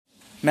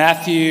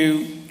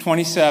Matthew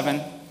 27,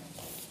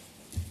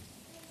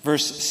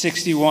 verse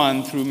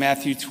 61 through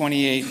Matthew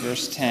 28,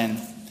 verse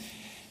 10.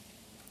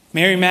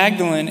 Mary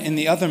Magdalene and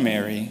the other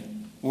Mary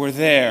were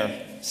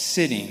there,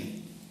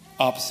 sitting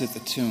opposite the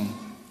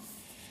tomb.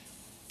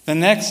 The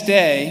next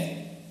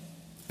day,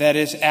 that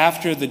is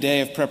after the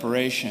day of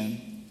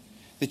preparation,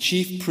 the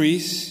chief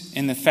priests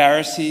and the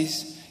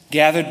Pharisees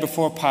gathered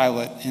before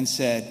Pilate and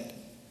said,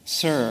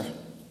 "Sir,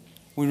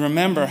 we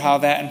remember how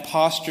that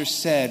impostor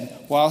said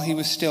while he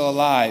was still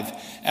alive,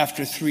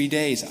 'After 3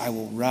 days I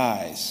will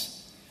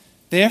rise.'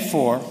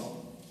 Therefore,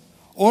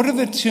 order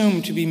the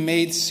tomb to be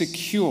made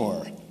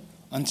secure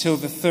until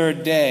the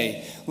 3rd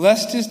day,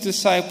 lest his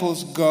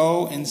disciples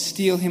go and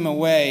steal him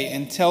away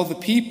and tell the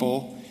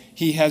people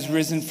he has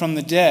risen from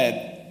the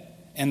dead,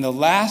 and the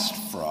last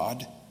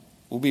fraud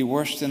will be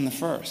worse than the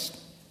first."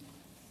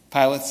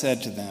 Pilate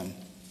said to them,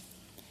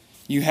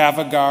 "You have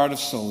a guard of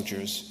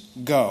soldiers.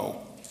 Go,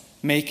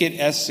 make it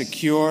as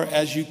secure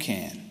as you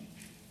can."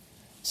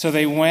 So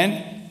they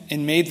went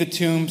and made the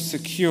tomb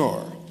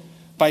secure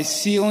by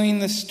sealing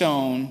the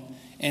stone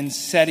and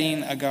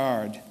setting a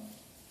guard.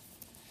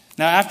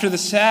 Now after the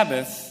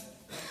Sabbath,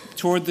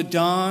 toward the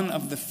dawn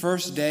of the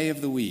 1st day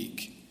of the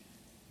week,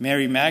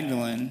 Mary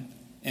Magdalene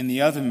and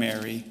the other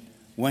Mary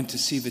went to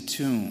see the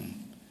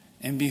tomb.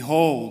 And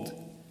behold,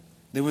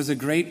 there was a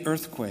great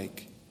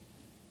earthquake.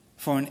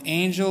 For an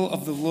angel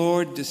of the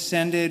Lord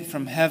descended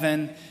from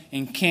heaven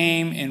and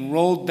came and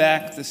rolled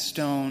back the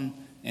stone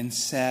and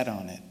sat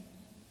on it.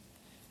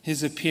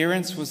 His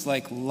appearance was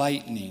like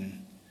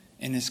lightning,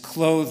 and his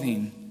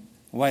clothing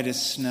white as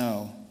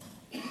snow.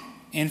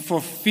 And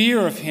for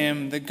fear of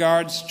him, the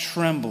guards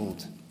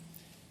trembled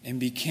and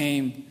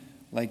became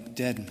like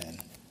dead men.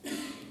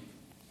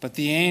 But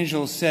the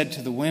angel said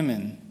to the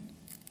women,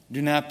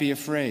 "Do not be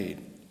afraid,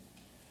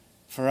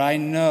 for I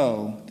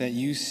know that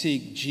you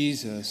seek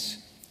Jesus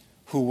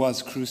who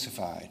was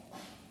crucified.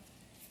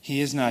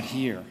 He is not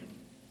here,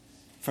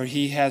 for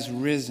he has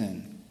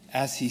risen,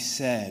 as he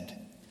said.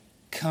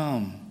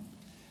 Come,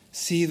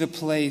 see the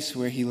place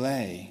where he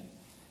lay.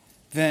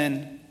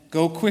 Then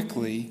go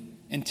quickly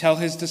and tell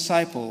his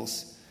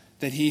disciples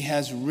that he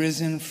has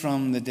risen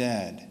from the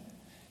dead.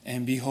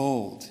 And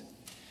behold,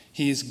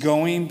 he is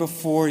going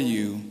before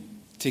you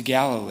to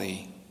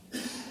Galilee.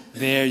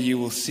 There you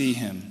will see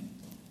him.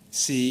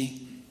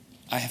 See,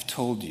 I have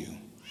told you."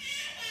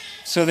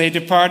 So they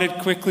departed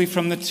quickly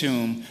from the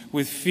tomb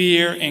with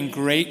fear and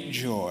great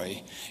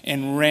joy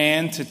and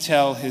ran to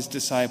tell his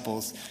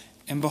disciples.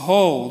 And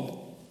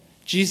behold,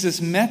 Jesus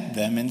met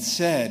them and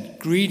said,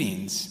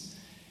 "Greetings."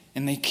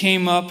 And they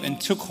came up and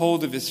took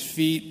hold of his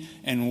feet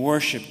and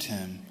worshipped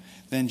him.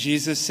 Then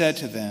Jesus said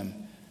to them,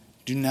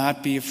 "Do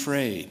not be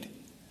afraid.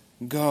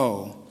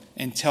 Go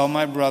and tell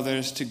my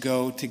brothers to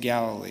go to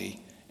Galilee,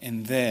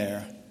 and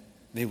there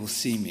they will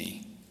see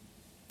me."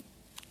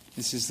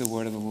 This is the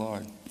word of the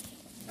Lord.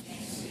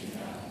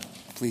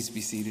 Please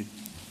be seated.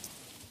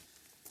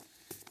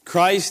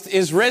 Christ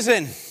is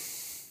risen.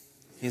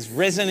 He's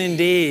risen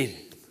indeed.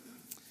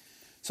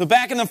 So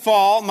back in the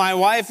fall, my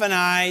wife and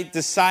I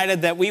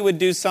decided that we would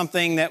do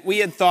something that we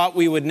had thought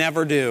we would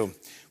never do.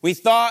 We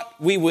thought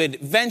we would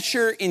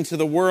venture into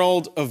the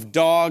world of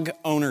dog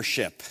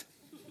ownership.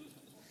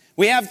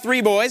 We have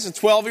 3 boys, a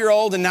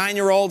 12-year-old, a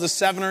 9-year-old, a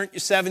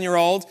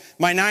 7-year-old.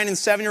 My 9 and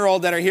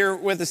 7-year-old that are here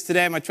with us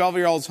today, my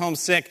 12-year-old's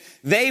homesick.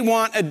 They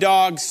want a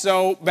dog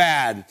so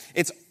bad.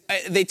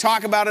 They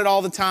talk about it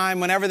all the time.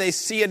 Whenever they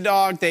see a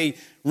dog, they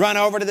run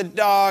over to the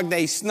dog,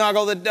 they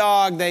snuggle the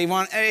dog, they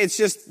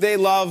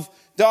love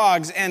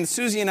dogs. And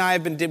Susie and I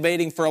have been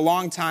debating for a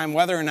long time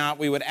whether or not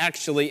we would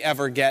actually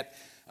ever get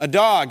a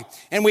dog.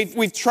 And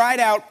we've tried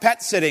out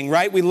pet sitting,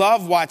 right? We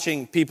love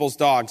watching people's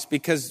dogs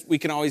because we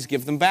can always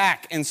give them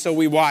back. And so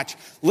we watch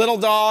little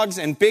dogs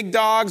and big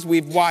dogs.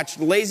 We've watched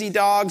lazy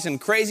dogs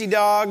and crazy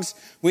dogs.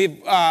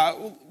 We've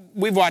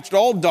watched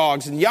old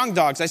dogs and young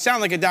dogs. I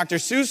sound like a Dr.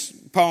 Seuss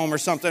poem or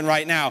something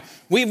right now.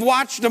 We've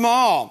watched them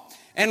all.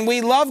 And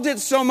we loved it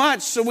so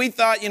much, so we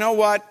thought, you know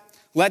what?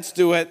 Let's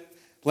do it.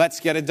 Let's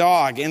get a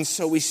dog. And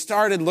so we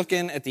started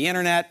looking at the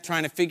internet,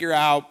 trying to figure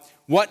out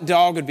what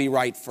dog would be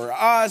right for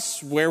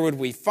us. Where would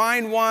we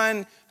find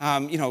one?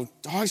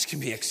 Dogs can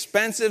be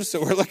expensive,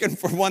 so we're looking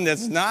for one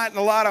that's not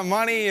a lot of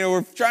money.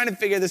 We're trying to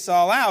figure this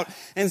all out.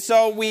 And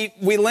so we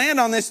land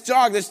on this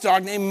dog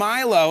named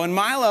Milo. And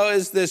Milo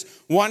is this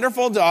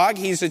wonderful dog.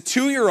 He's a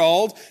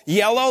 2-year-old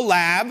yellow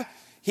lab.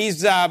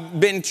 He's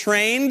been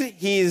trained.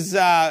 He's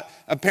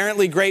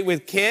apparently great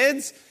with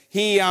kids.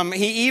 He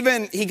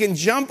can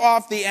jump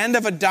off the end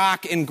of a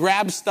dock and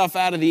grab stuff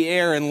out of the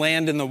air and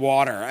land in the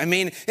water. I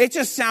mean, it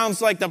just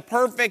sounds like the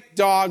perfect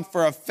dog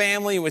for a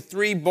family with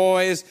 3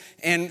 boys.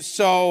 And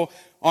so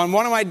on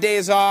one of my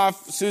days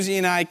off, Susie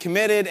and I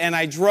committed, and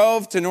I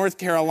drove to North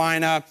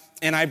Carolina,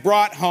 and I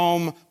brought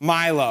home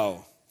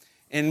Milo.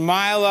 And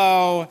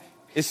Milo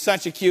is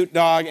such a cute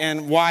dog,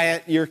 and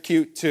Wyatt, you're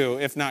cute too,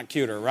 if not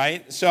cuter,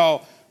 right?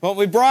 So Well,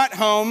 we brought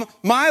home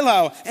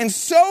Milo. And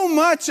so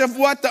much of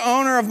what the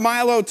owner of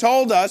Milo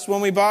told us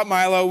when we bought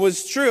Milo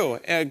was true.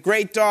 A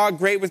great dog,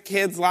 great with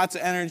kids, lots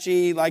of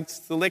energy, likes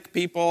to lick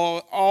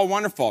people, all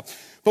wonderful.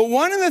 But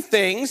one of the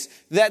things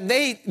that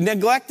they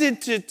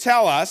neglected to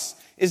tell us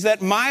is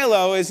that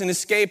Milo is an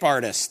escape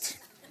artist.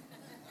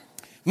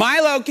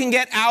 Milo can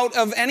get out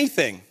of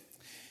anything.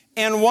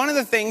 And one of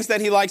the things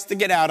that he likes to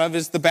get out of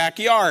is the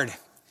backyard.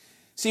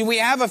 See, we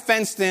have a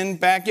fenced-in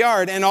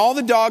backyard, and all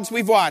the dogs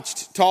we've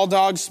watched, tall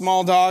dogs,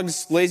 small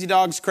dogs, lazy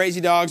dogs,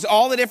 crazy dogs,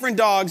 all the different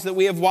dogs that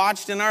we have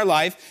watched in our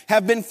life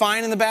have been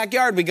fine in the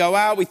backyard. We go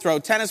out, we throw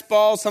tennis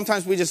balls.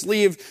 Sometimes we just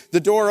leave the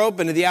door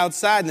open to the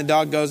outside, and the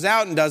dog goes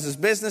out and does his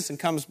business and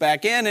comes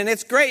back in, and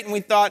it's great. And we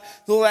thought,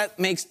 well, that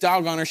makes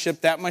dog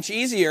ownership that much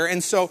easier.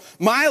 And so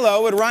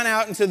Milo would run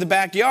out into the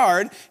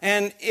backyard,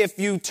 and if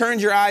you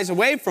turned your eyes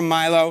away from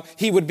Milo,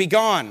 he would be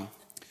gone.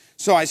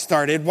 So I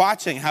started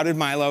watching. How did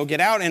Milo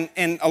get out?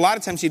 And a lot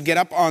of times he'd get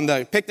up on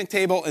the picnic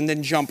table and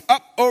then jump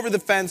up over the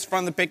fence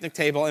from the picnic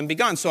table and be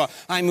gone. So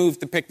I moved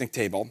the picnic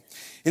table.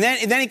 And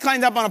then he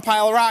climbed up on a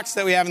pile of rocks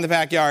that we have in the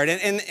backyard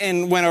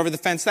and went over the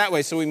fence that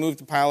way. So we moved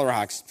the pile of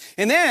rocks.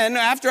 And then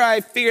after I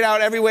figured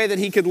out every way that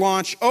he could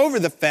launch over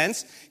the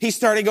fence, he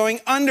started going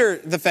under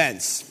the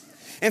fence.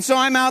 And so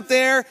I'm out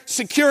there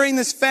securing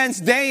this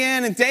fence day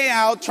in and day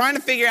out, trying to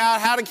figure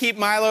out how to keep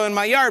Milo in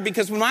my yard.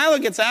 Because when Milo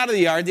gets out of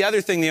the yard, the other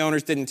thing the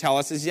owners didn't tell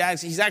us is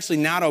he's actually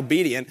not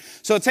obedient.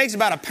 So it takes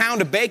about a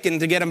pound of bacon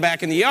to get him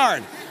back in the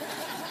yard.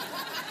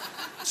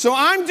 So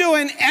I'm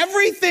doing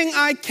everything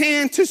I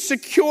can to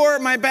secure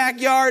my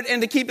backyard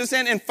and to keep us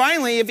in. And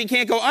finally, if he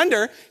can't go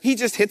under, he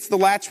just hits the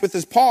latch with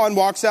his paw and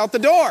walks out the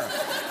door.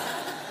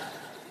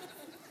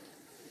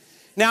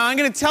 Now, I'm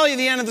going to tell you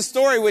the end of the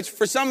story, which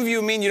for some of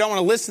you mean you don't want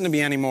to listen to me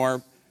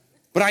anymore,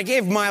 but I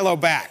gave Milo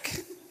back.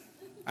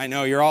 I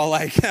know, you're all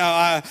like,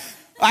 I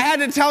had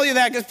to tell you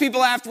that because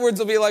people afterwards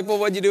will be like, well,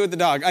 what'd you do with the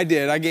dog? I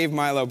did. I gave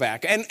Milo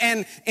back.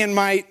 And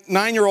my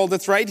 9-year-old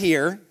that's right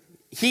here,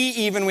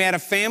 we had a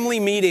family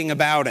meeting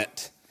about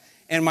it.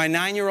 And my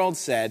 9-year-old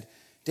said,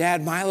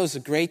 Dad, Milo's a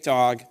great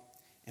dog,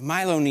 and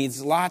Milo needs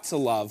lots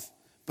of love.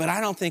 But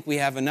I don't think we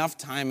have enough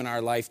time in our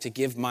life to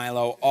give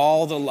Milo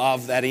all the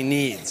love that he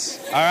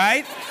needs. All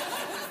right?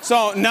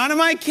 So none of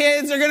my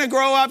kids are going to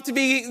grow up to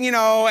be,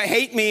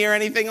 hate me or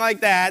anything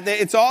like that.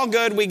 It's all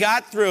good. We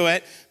got through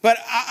it. But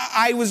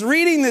I was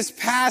reading this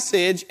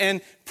passage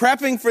and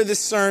prepping for this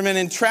sermon,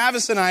 and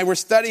Travis and I were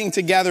studying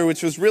together,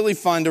 which was really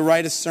fun to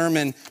write a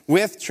sermon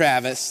with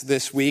Travis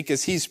this week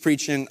as he's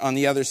preaching on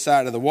the other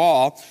side of the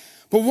wall.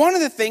 But one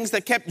of the things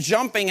that kept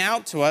jumping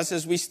out to us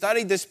as we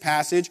studied this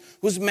passage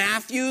was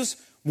Matthew's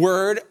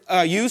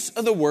use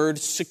of the word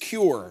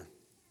secure.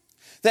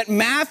 That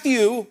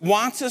Matthew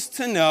wants us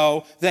to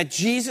know that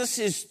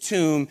Jesus'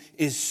 tomb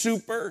is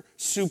super,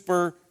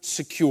 super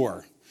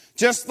secure.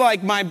 Just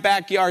like my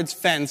backyard's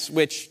fence,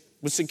 which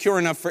was secure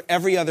enough for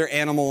every other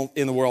animal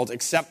in the world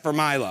except for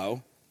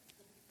Milo.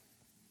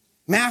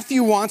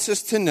 Matthew wants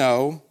us to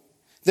know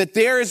that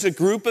there is a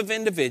group of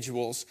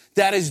individuals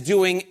that is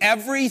doing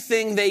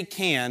everything they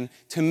can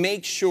to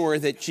make sure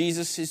that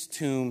Jesus'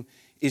 tomb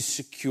is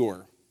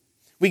secure.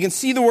 We can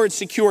see the word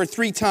secure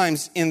 3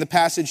 times in the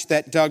passage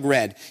that Doug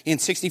read, in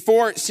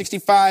 64,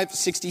 65,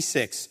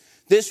 66.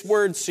 This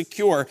word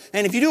secure.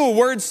 And if you do a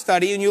word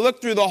study and you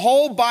look through the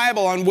whole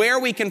Bible on where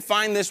we can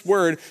find this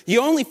word,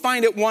 you only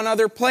find it one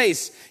other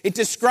place. It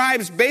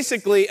describes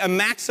basically a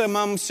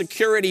maximum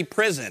security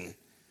prison.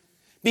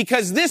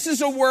 Because this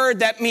is a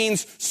word that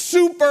means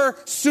super,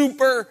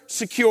 super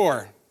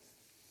secure.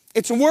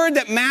 It's a word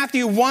that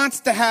Matthew wants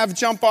to have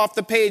jump off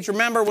the page.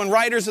 Remember, when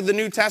writers of the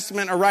New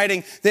Testament are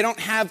writing, they don't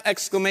have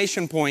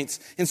exclamation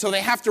points. And so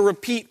they have to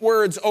repeat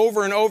words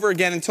over and over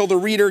again until the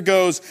reader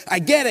goes, I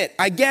get it,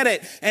 I get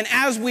it. And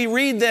as we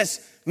read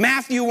this,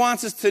 Matthew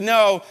wants us to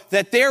know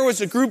that there was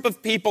a group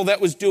of people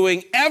that was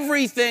doing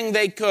everything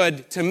they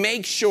could to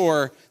make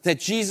sure that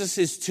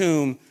Jesus'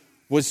 tomb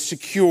was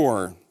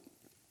secure.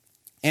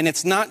 And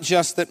it's not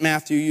just that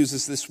Matthew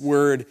uses this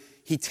word,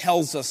 he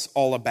tells us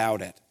all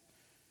about it.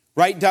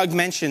 Right, Doug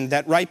mentioned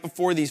that right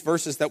before these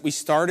verses that we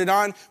started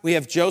on, we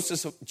have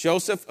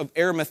Joseph of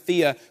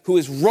Arimathea who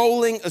is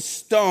rolling a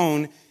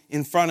stone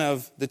in front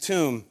of the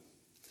tomb.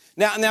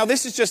 Now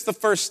this is just the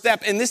first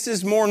step, and this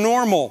is more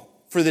normal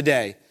for the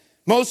day.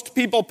 Most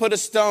people put a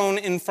stone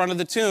in front of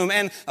the tomb,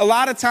 and a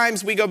lot of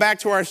times we go back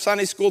to our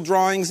Sunday school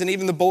drawings and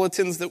even the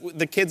bulletins that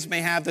the kids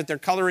may have that they're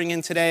coloring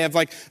in today of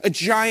like a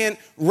giant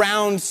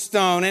round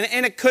stone,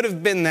 and it could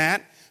have been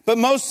that. But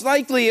most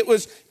likely it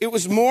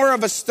was more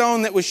of a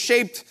stone that was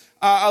shaped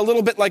a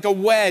little bit like a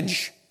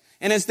wedge.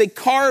 And as they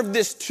carved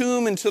this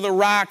tomb into the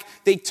rock,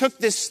 they took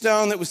this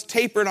stone that was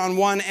tapered on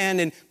one end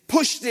and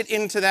pushed it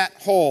into that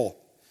hole,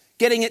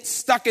 getting it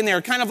stuck in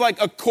there, kind of like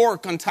a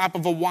cork on top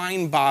of a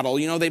wine bottle.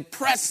 They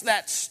press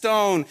that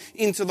stone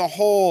into the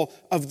hole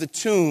of the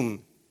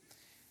tomb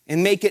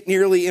and make it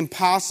nearly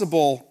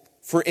impossible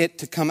for it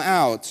to come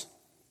out.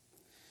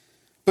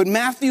 But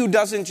Matthew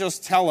doesn't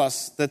just tell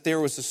us that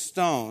there was a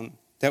stone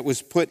that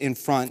was put in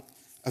front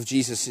of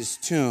Jesus'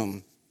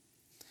 tomb.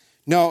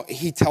 No,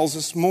 he tells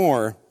us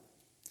more.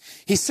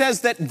 He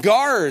says that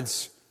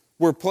guards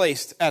were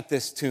placed at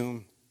this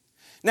tomb.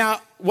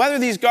 Now, whether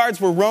these guards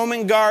were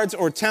Roman guards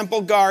or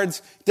temple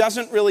guards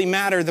doesn't really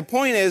matter. The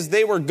point is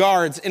they were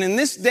guards. And in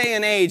this day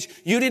and age,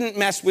 you didn't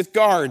mess with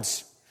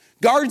guards.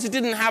 Guards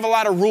didn't have a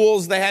lot of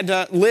rules they had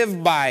to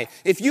live by.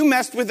 If you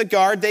messed with a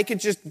guard, they could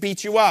just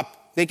beat you up.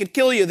 They could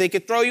kill you. They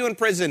could throw you in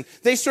prison.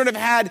 They sort of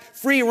had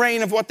free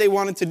reign of what they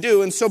wanted to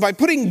do. And so by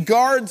putting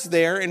guards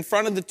there in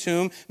front of the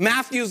tomb,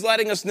 Matthew's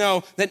letting us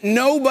know that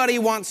nobody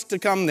wants to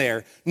come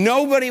there.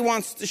 Nobody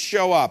wants to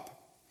show up.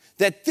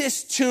 That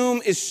this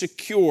tomb is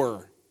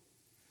secure.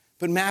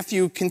 But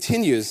Matthew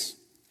continues.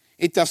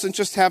 It doesn't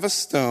just have a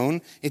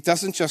stone. It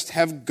doesn't just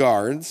have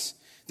guards.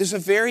 There's a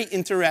very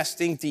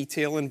interesting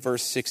detail in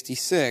verse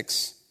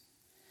 66.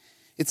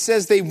 It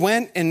says they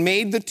went and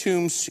made the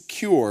tomb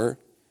secure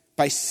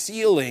by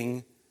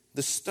sealing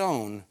the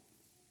stone.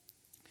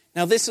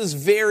 Now, this is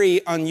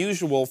very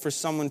unusual for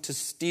someone to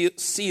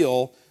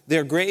seal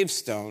their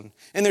gravestone.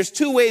 And there's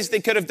two ways they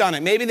could have done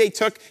it. Maybe they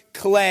took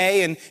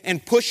clay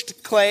and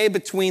pushed clay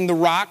between the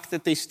rock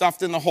that they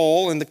stuffed in the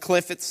hole and the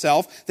cliff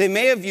itself. They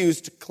may have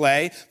used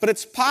clay, but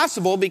it's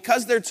possible,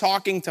 because they're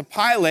talking to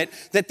Pilate,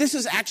 that this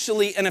is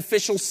actually an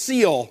official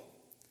seal.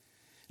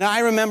 Now,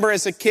 I remember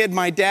as a kid,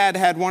 my dad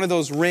had one of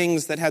those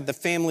rings that had the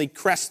family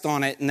crest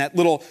on it and that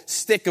little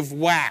stick of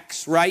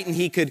wax, right? And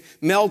he could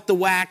melt the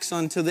wax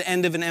onto the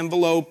end of an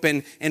envelope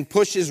and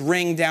push his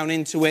ring down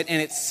into it,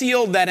 and it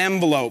sealed that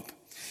envelope.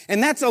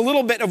 And that's a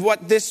little bit of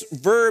what this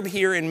verb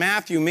here in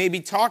Matthew may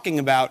be talking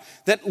about.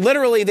 That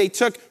literally they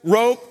took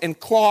rope and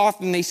cloth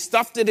and they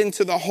stuffed it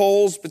into the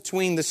holes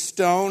between the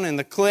stone and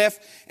the cliff,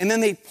 and then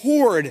they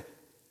poured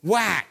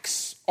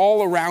wax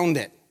all around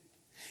it.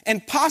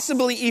 And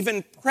possibly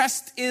even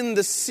pressed in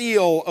the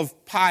seal of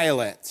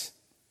Pilate.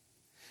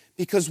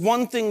 Because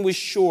one thing was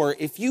sure,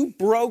 if you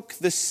broke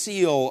the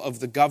seal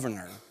of the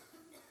governor,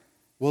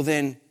 well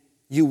then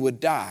you would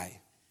die.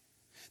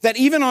 That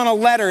even on a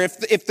letter,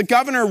 if the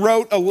governor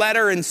wrote a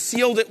letter and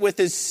sealed it with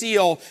his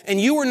seal, and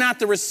you were not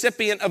the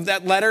recipient of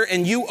that letter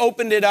and you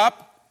opened it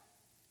up,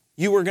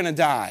 you were going to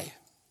die.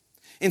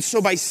 And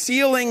so by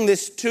sealing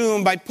this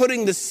tomb, by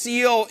putting the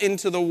seal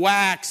into the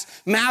wax,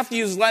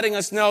 Matthew's letting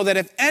us know that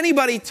if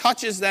anybody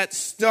touches that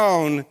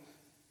stone,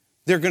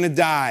 they're going to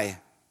die.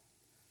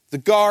 The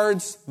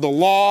guards, the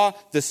law,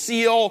 the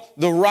seal,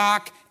 the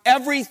rock,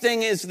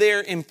 everything is there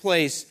in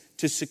place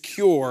to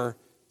secure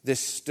this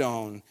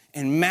stone.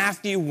 And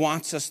Matthew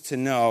wants us to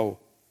know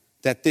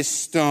that this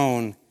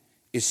stone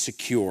is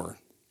secure.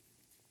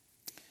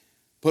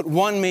 But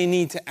one may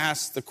need to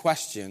ask the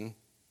question,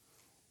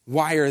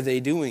 why are they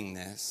doing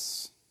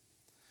this?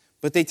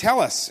 But they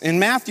tell us, and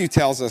Matthew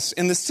tells us,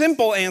 and the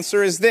simple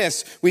answer is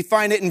this. We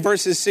find it in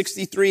verses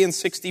 63 and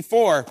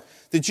 64.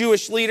 The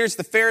Jewish leaders,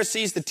 the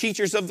Pharisees, the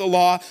teachers of the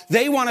law,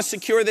 they want to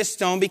secure this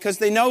stone because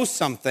they know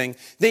something.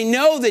 They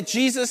know that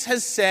Jesus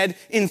has said,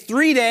 in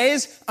 3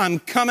 days, I'm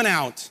coming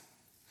out.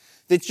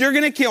 That you're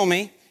going to kill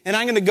me, and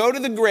I'm going to go to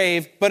the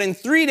grave, but in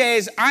 3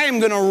 days, I am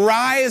going to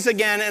rise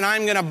again, and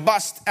I'm going to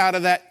bust out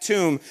of that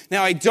tomb.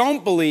 Now, I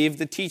don't believe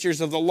the teachers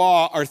of the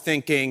law are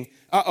thinking,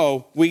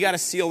 we got to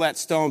seal that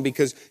stone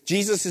because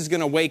Jesus is going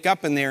to wake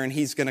up in there and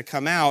he's going to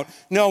come out.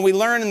 No, we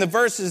learn in the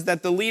verses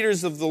that the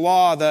leaders of the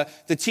law, the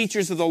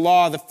teachers of the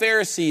law, the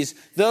Pharisees,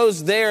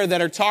 those there that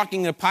are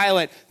talking to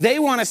Pilate, they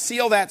want to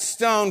seal that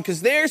stone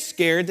because they're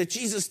scared that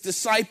Jesus'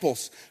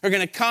 disciples are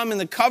going to come in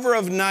the cover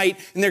of night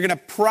and they're going to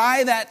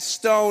pry that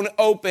stone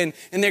open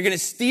and they're going to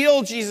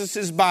steal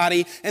Jesus'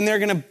 body and they're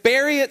going to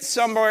bury it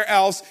somewhere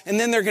else and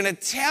then they're going to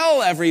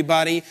tell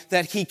everybody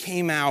that he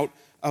came out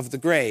of the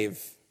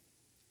grave.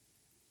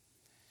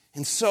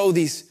 And so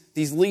these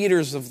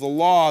leaders of the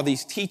law,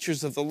 these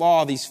teachers of the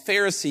law, these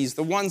Pharisees,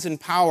 the ones in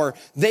power,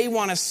 they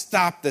want to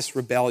stop this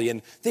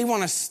rebellion. They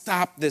want to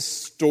stop this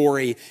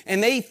story.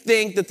 And they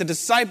think that the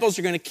disciples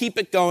are going to keep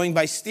it going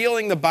by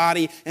stealing the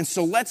body. And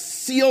so let's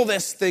seal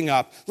this thing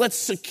up. Let's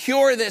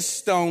secure this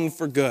stone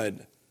for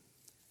good.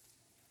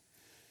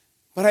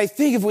 But I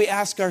think if we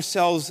ask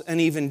ourselves an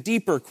even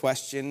deeper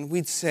question,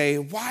 we'd say,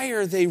 why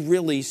are they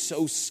really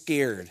so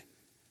scared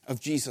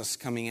of Jesus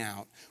coming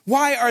out?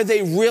 Why are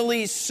they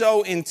really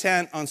so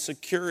intent on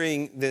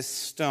securing this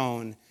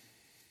stone?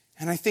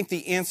 And I think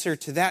the answer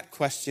to that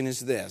question is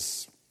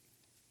this.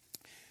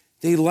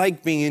 They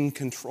like being in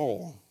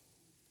control.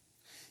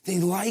 They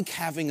like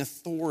having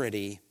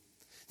authority.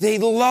 They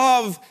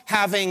love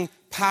having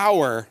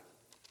power.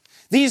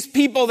 These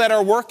people that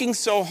are working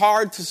so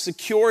hard to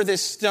secure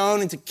this stone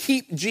and to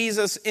keep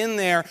Jesus in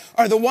there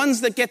are the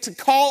ones that get to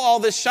call all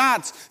the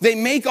shots. They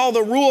make all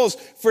the rules.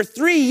 For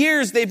 3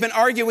 years, they've been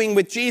arguing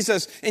with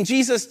Jesus, and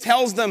Jesus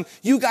tells them,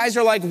 you guys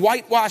are like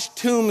whitewashed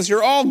tombs.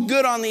 You're all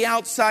good on the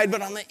outside,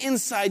 but on the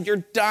inside,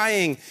 you're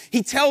dying.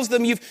 He tells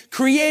them, you've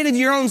created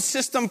your own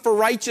system for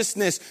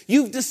righteousness.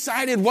 You've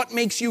decided what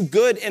makes you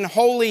good and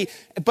holy,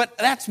 but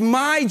that's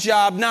my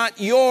job,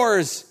 not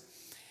yours.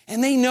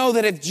 And they know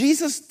that if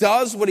Jesus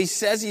does what he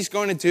says he's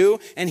going to do,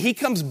 and he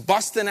comes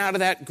busting out of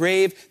that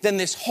grave, then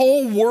this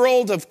whole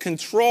world of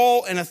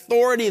control and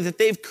authority that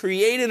they've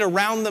created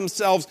around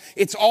themselves,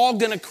 it's all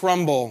going to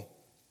crumble.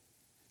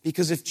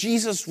 Because if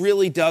Jesus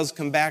really does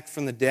come back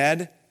from the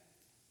dead,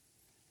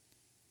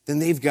 then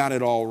they've got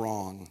it all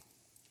wrong.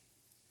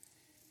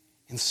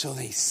 And so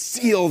they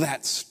seal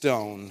that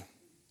stone.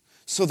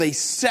 So they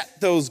set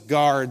those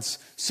guards.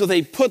 So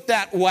they put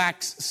that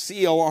wax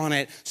seal on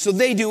it. So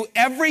they do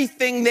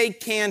everything they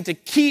can to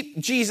keep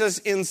Jesus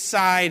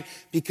inside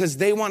because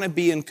they want to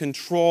be in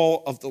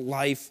control of the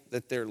life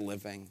that they're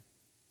living.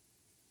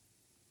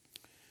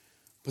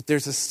 But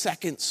there's a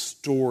second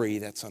story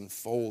that's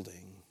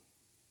unfolding.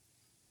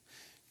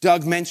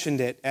 Doug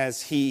mentioned it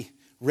as he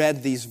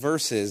read these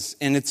verses,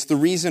 and it's the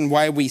reason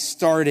why we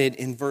started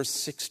in verse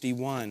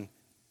 61.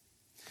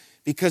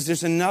 Because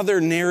there's another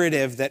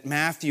narrative that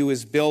Matthew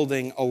is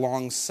building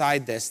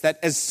alongside this, that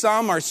as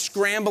some are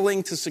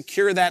scrambling to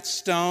secure that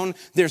stone,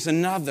 there's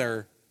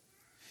another.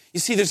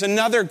 You see, there's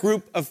another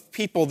group of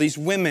people, these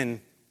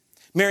women,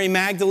 Mary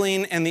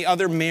Magdalene and the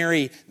other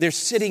Mary, they're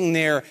sitting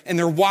there and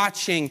they're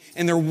watching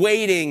and they're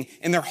waiting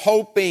and they're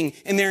hoping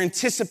and they're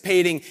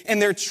anticipating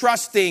and they're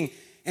trusting.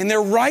 And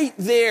they're right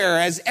there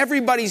as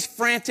everybody's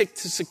frantic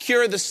to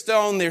secure the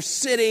stone. They're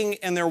sitting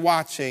and they're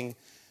watching.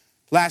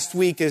 Last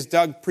week, as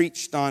Doug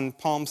preached on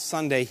Palm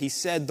Sunday, he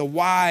said the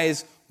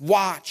wise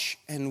watch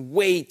and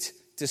wait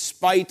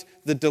despite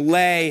the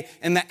delay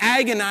and the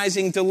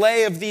agonizing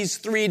delay of these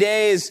 3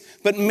 days.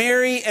 But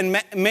Mary and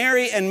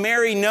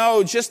Mary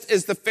know, just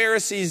as the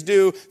Pharisees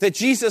do, that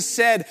Jesus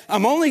said,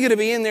 I'm only going to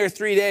be in there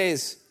 3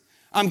 days.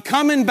 I'm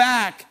coming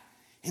back.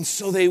 And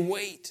so they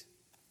wait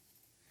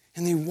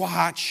and they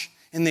watch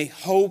and they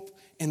hope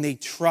and they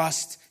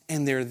trust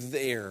and they're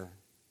there.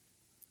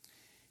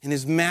 And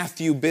as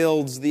Matthew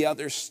builds the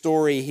other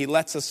story, he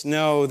lets us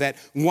know that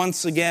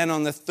once again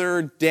on the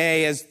third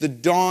day, as the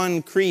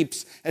dawn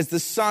creeps, as the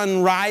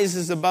sun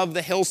rises above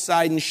the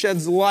hillside and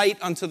sheds light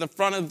onto the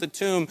front of the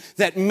tomb,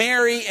 that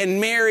Mary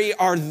and Mary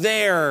are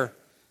there.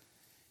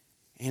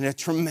 And a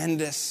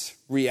tremendous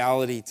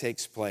reality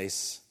takes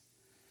place.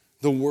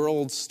 The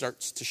world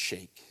starts to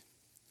shake.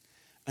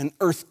 An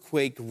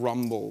earthquake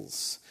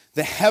rumbles.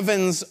 The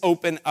heavens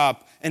open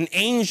up, an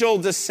angel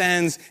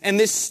descends, and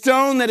this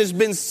stone that has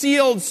been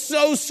sealed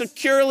so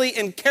securely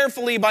and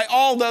carefully by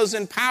all those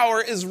in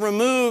power is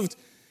removed,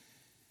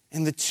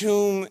 and the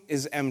tomb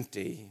is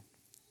empty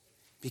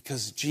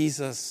because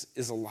Jesus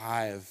is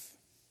alive.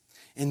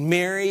 And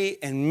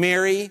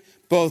Mary,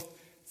 both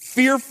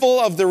fearful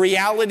of the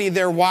reality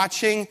they're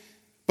watching,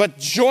 but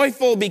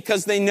joyful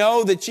because they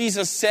know that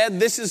Jesus said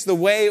this is the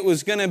way it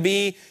was going to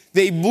be.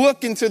 They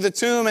look into the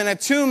tomb, and a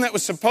tomb that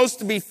was supposed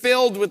to be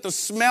filled with the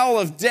smell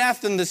of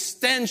death and the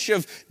stench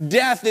of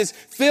death is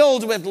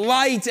filled with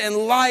light and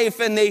life,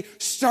 and they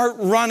start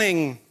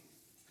running.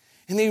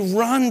 And they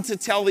run to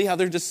tell the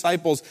other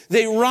disciples.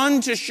 They run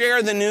to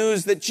share the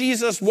news that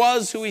Jesus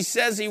was who he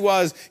says he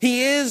was.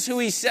 He is who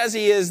he says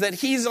he is, that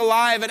he's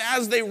alive. And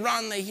as they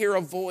run, they hear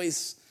a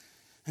voice,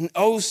 an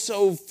oh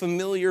so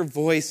familiar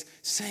voice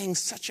saying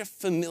such a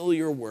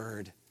familiar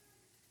word.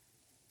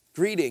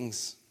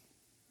 Greetings.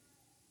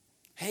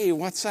 Hey,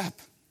 what's up?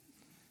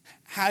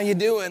 How you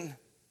doing?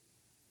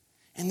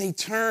 And they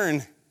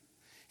turn,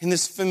 and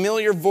this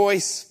familiar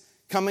voice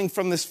coming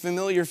from this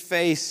familiar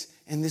face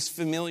and this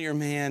familiar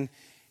man,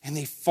 and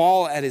they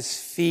fall at his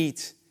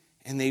feet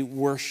and they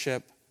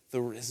worship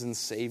the risen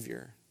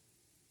Savior.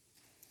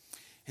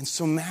 And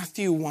so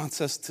Matthew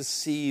wants us to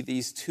see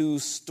these two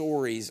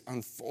stories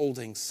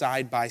unfolding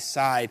side by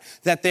side.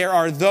 That there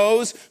are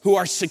those who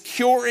are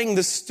securing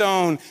the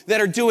stone,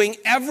 that are doing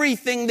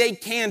everything they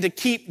can to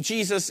keep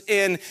Jesus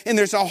in. And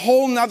there's a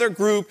whole nother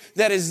group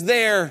that is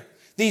there,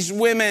 these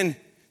women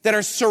that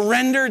are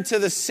surrendered to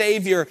the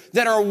Savior,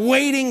 that are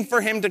waiting for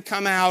him to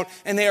come out,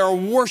 and they are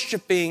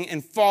worshiping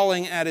and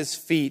falling at his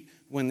feet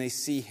when they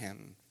see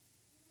him.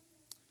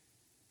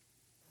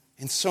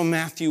 And so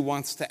Matthew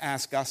wants to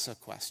ask us a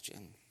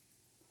question.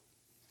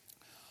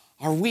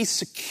 Are we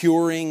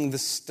securing the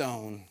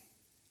stone,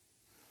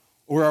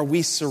 or are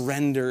we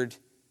surrendered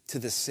to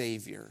the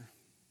Savior?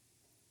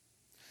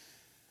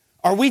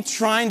 Are we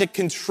trying to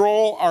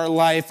control our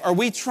life? Are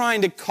we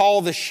trying to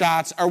call the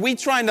shots? Are we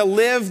trying to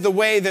live the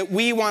way that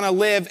we want to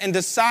live and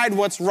decide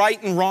what's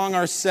right and wrong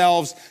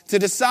ourselves, to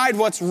decide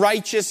what's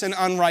righteous and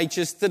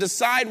unrighteous, to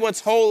decide what's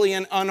holy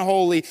and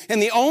unholy?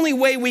 And the only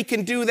way we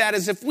can do that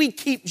is if we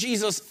keep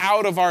Jesus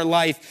out of our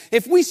life,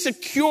 if we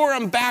secure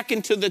him back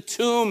into the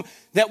tomb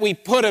that we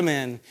put him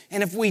in.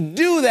 And if we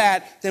do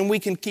that, then we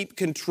can keep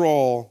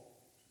control.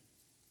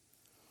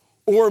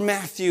 Or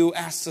Matthew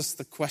asks us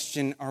the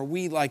question, are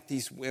we like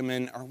these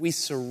women? Are we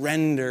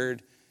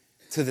surrendered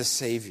to the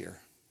Savior?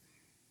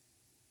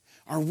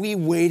 Are we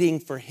waiting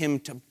for him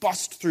to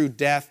bust through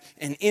death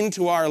and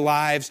into our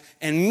lives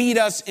and meet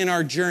us in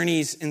our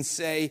journeys and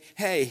say,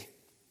 hey,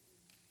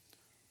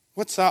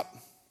 what's up?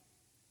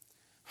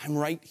 I'm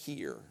right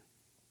here.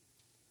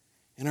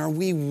 And are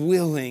we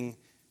willing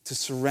to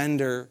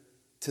surrender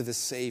to the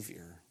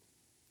Savior?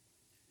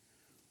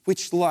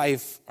 Which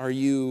life are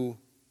you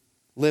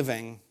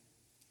living?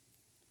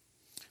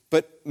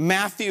 But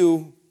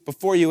Matthew,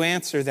 before you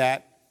answer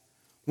that,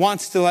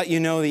 wants to let you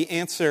know the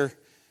answer,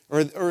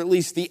 or at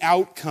least the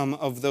outcome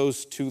of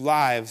those two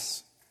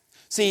lives.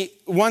 See,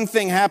 one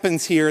thing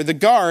happens here. The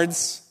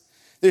guards,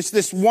 there's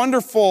this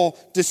wonderful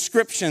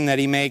description that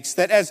he makes,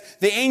 that as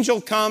the angel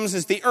comes,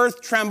 as the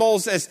earth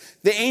trembles, as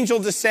the angel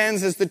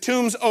descends, as the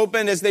tombs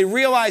open, as they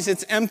realize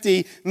it's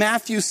empty,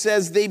 Matthew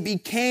says they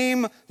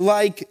became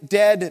like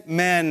dead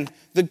men.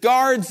 The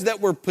guards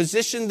that were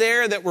positioned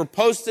there, that were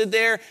posted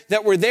there,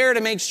 that were there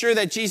to make sure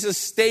that Jesus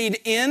stayed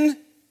in,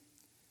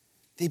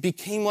 they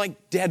became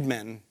like dead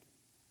men.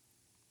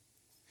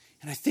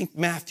 And I think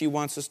Matthew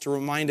wants us to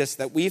remind us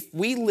that we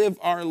live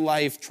our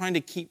life trying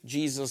to keep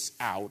Jesus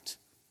out,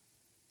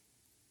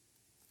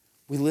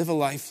 we live a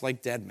life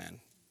like dead men.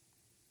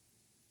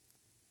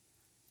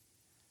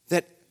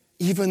 That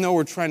even though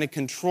we're trying to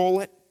control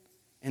it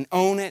and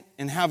own it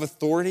and have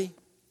authority,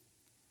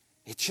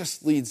 it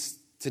just leads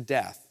to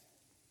death.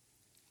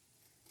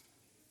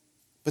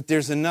 But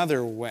there's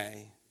another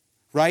way,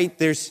 right?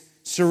 There's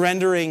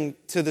surrendering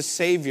to the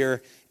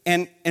Savior.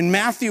 And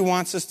Matthew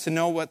wants us to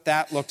know what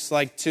that looks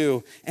like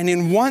too. And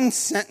in one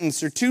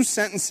sentence or two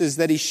sentences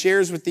that he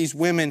shares with these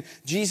women,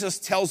 Jesus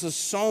tells us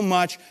so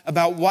much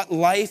about what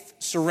life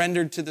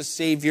surrendered to the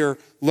Savior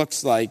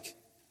looks like.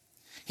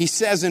 He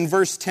says in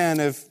verse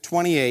 10 of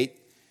 28,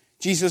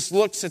 Jesus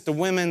looks at the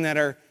women that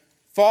are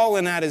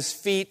fallen at his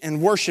feet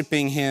and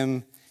worshiping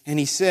him, and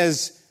he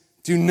says,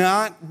 "Do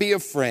not be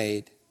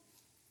afraid.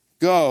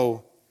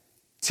 Go,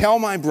 tell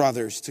my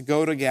brothers to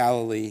go to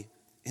Galilee,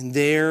 and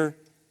there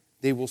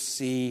they will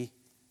see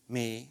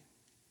me."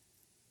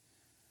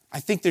 I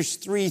think there's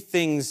three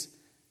things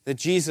that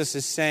Jesus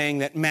is saying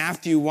that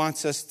Matthew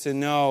wants us to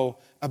know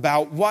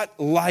about what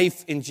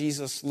life in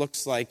Jesus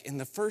looks like. And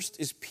the first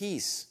is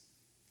peace.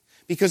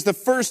 Because the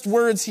first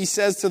words he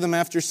says to them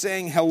after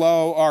saying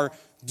hello are,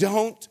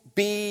 "Don't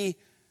be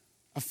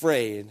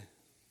afraid."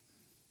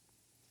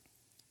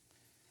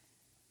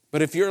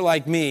 But if you're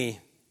like me,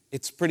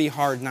 it's pretty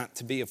hard not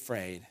to be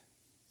afraid.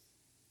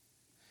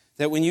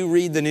 That when you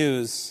read the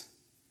news,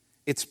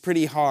 it's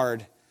pretty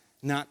hard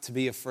not to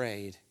be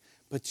afraid.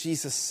 But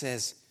Jesus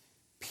says,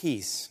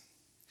 peace.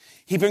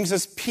 He brings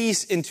us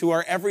peace into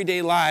our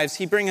everyday lives.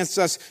 He brings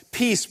us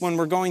peace when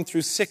we're going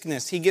through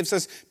sickness. He gives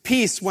us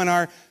peace when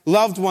our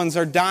loved ones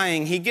are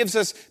dying. He gives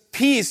us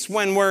peace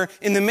when we're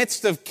in the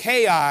midst of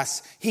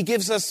chaos. He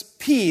gives us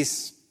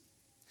peace.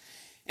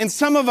 And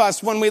some of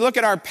us, when we look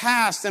at our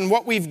past and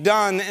what we've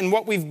done and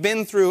what we've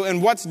been through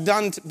and what's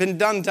been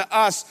done to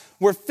us,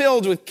 we're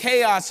filled with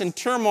chaos and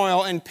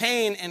turmoil and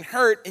pain and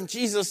hurt. And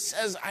Jesus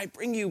says, "I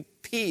bring you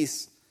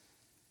peace."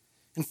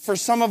 And for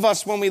some of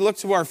us, when we look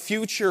to our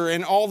future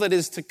and all that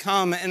is to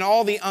come and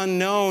all the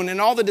unknown and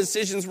all the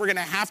decisions we're going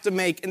to have to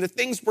make and the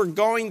things we're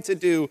going to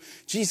do,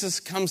 Jesus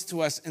comes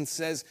to us and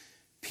says,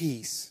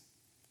 peace.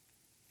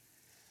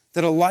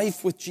 That a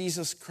life with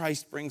Jesus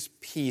Christ brings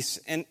peace,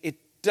 and it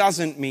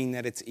doesn't mean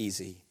that it's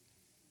easy.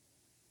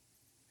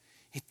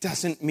 It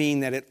doesn't mean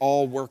that it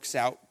all works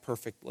out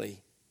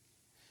perfectly.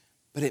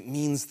 But it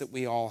means that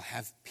we all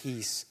have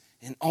peace.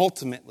 And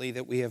ultimately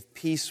that we have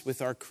peace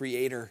with our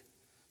Creator.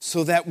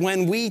 So that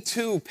when we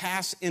too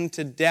pass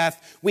into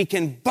death, we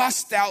can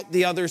bust out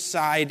the other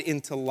side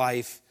into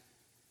life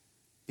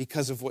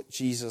because of what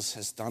Jesus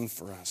has done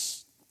for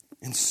us.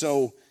 And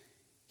so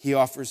he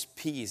offers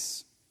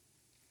peace.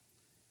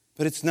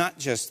 But it's not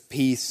just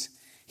peace.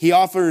 He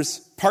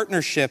offers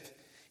partnership.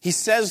 He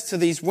says to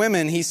these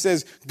women, he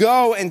says,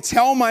 "Go and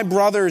tell my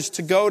brothers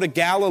to go to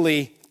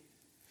Galilee."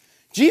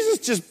 Jesus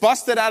just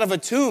busted out of a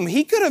tomb.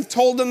 He could have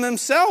told them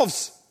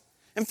themselves.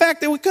 In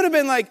fact, it could have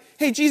been like,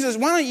 "Hey, Jesus,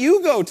 why don't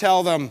you go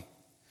tell them?"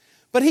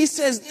 But he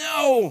says,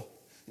 "No,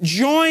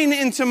 join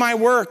into my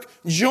work.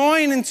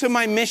 Join into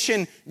my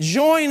mission.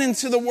 Join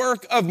into the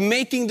work of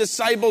making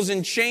disciples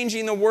and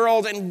changing the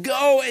world, and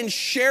go and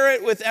share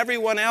it with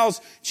everyone else."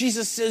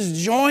 Jesus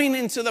says, join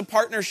into the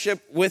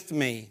partnership with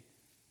me.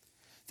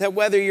 That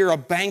whether you're a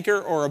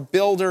banker or a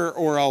builder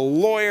or a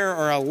lawyer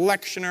or a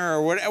lecturer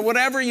or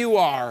whatever you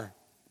are,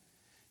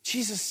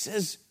 Jesus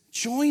says,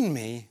 join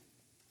me.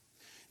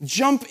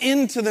 Jump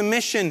into the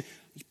mission.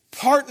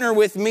 Partner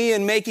with me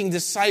in making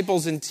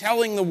disciples and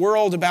telling the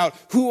world about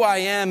who I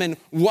am and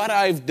what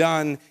I've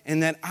done,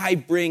 and that I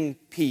bring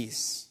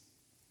peace.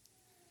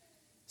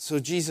 So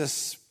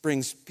Jesus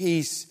brings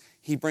peace,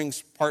 he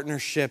brings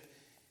partnership,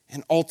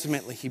 and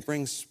ultimately he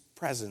brings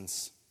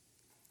presence.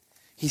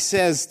 He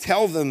says,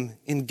 "Tell them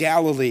in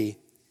Galilee,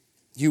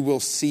 you will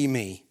see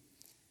me."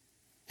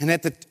 And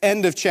at the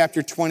end of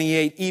chapter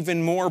 28,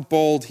 even more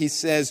bold, he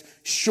says,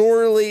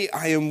 "Surely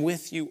I am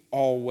with you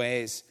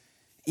always,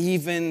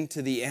 even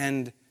to the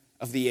end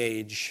of the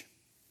age."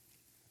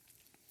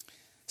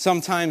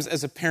 Sometimes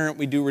as a parent,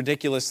 we do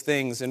ridiculous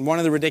things. And one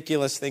of the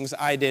ridiculous things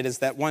I did is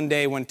that one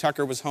day when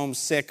Tucker was home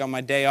sick on my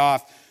day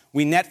off,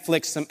 we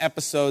Netflixed some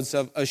episodes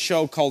of a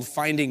show called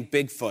Finding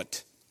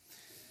Bigfoot.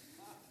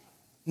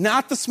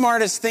 Not the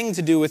smartest thing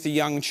to do with a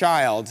young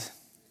child.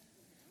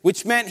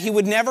 which meant he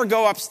would never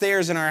go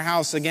upstairs in our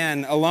house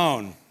again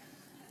alone,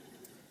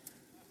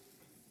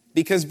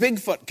 because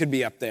Bigfoot could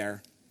be up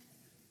there.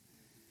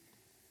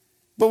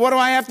 But what do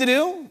I have to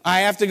do?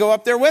 I have to go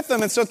up there with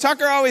him. And so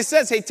Tucker always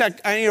says, hey, Tuck,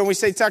 we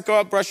say, Tuck, go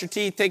up, brush your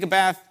teeth, take a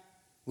bath.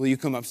 Will you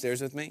come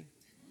upstairs with me?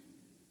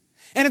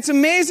 And it's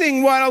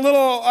amazing what a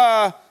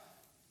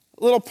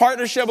little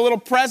partnership, a little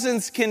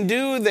presence can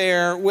do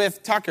there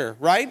with Tucker,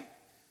 right?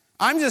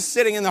 I'm just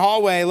sitting in the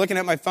hallway looking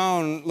at my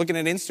phone, looking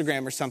at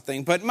Instagram or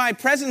something, but my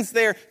presence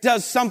there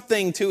does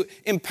something to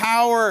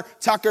empower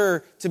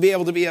Tucker to be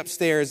able to be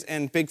upstairs,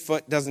 and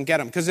Bigfoot doesn't get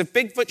him. Because if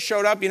Bigfoot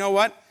showed up, you know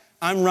what?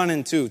 I'm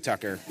running too,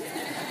 Tucker.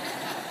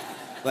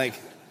 Like,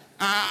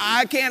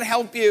 I can't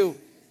help you.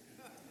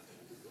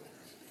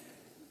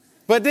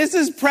 But this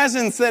is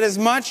presence that is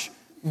much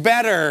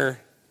better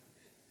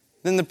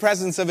than the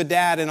presence of a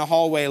dad in a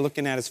hallway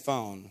looking at his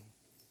phone.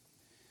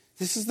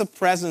 This is the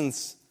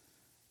presence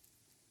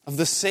of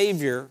the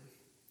Savior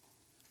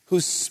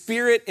whose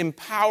Spirit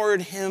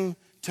empowered him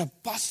to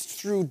bust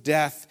through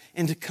death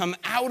and to come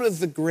out of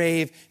the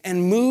grave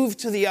and move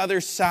to the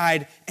other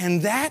side.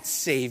 And that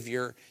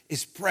Savior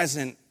is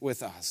present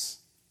with us.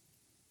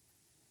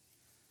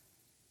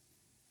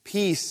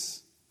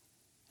 Peace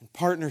and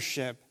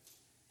partnership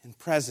and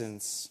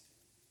presence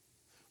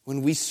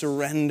when we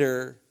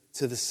surrender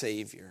to the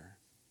Savior.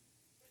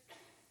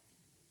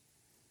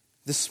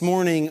 This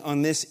morning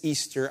on this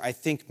Easter, I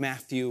think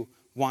Matthew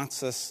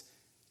wants us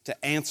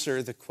to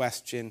answer the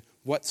question,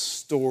 what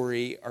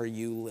story are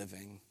you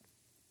living?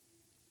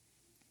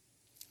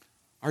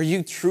 Are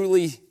you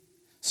truly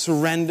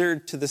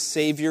surrendered to the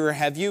Savior? Or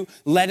have you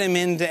let him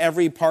into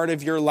every part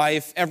of your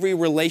life, every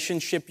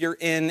relationship you're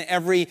in,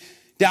 every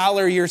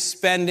dollar you're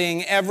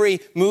spending, every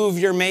move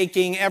you're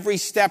making, every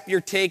step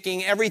you're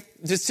taking, every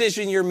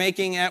decision you're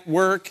making at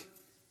work?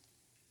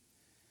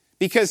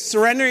 Because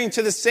surrendering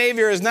to the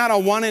Savior is not a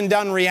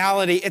one-and-done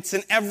reality. It's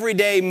an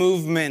everyday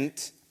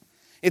movement.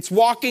 It's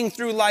walking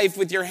through life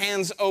with your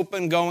hands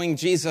open going,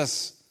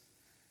 Jesus,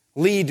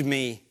 lead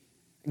me,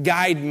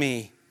 guide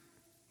me,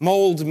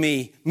 mold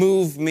me,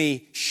 move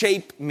me,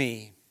 shape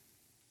me.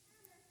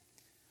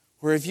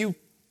 Or have you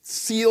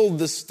sealed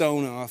the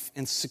stone off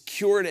and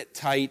secured it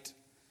tight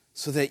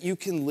so that you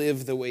can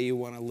live the way you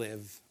want to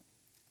live?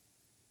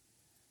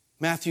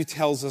 Matthew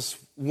tells us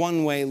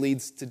one way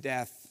leads to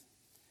death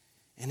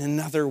and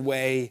another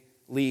way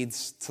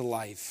leads to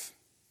life.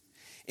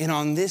 And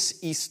on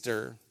this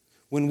Easter,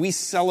 when we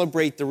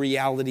celebrate the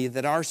reality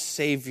that our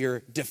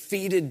Savior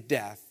defeated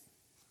death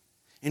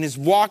and is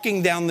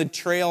walking down the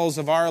trails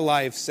of our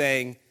life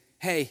saying,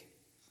 hey,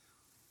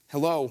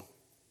 hello,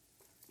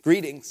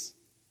 greetings,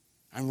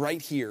 I'm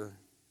right here.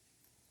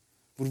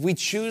 Would we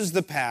choose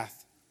the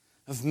path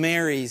of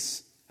Mary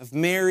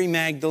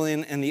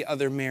Magdalene and the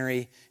other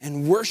Mary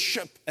and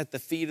worship at the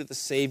feet of the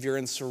Savior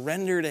and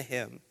surrender to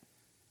him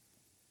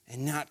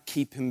and not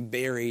keep him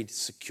buried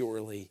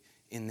securely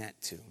in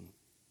that tomb?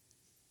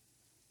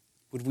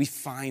 Would we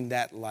find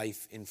that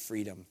life in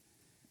freedom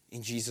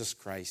in Jesus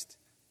Christ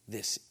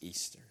this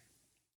Easter?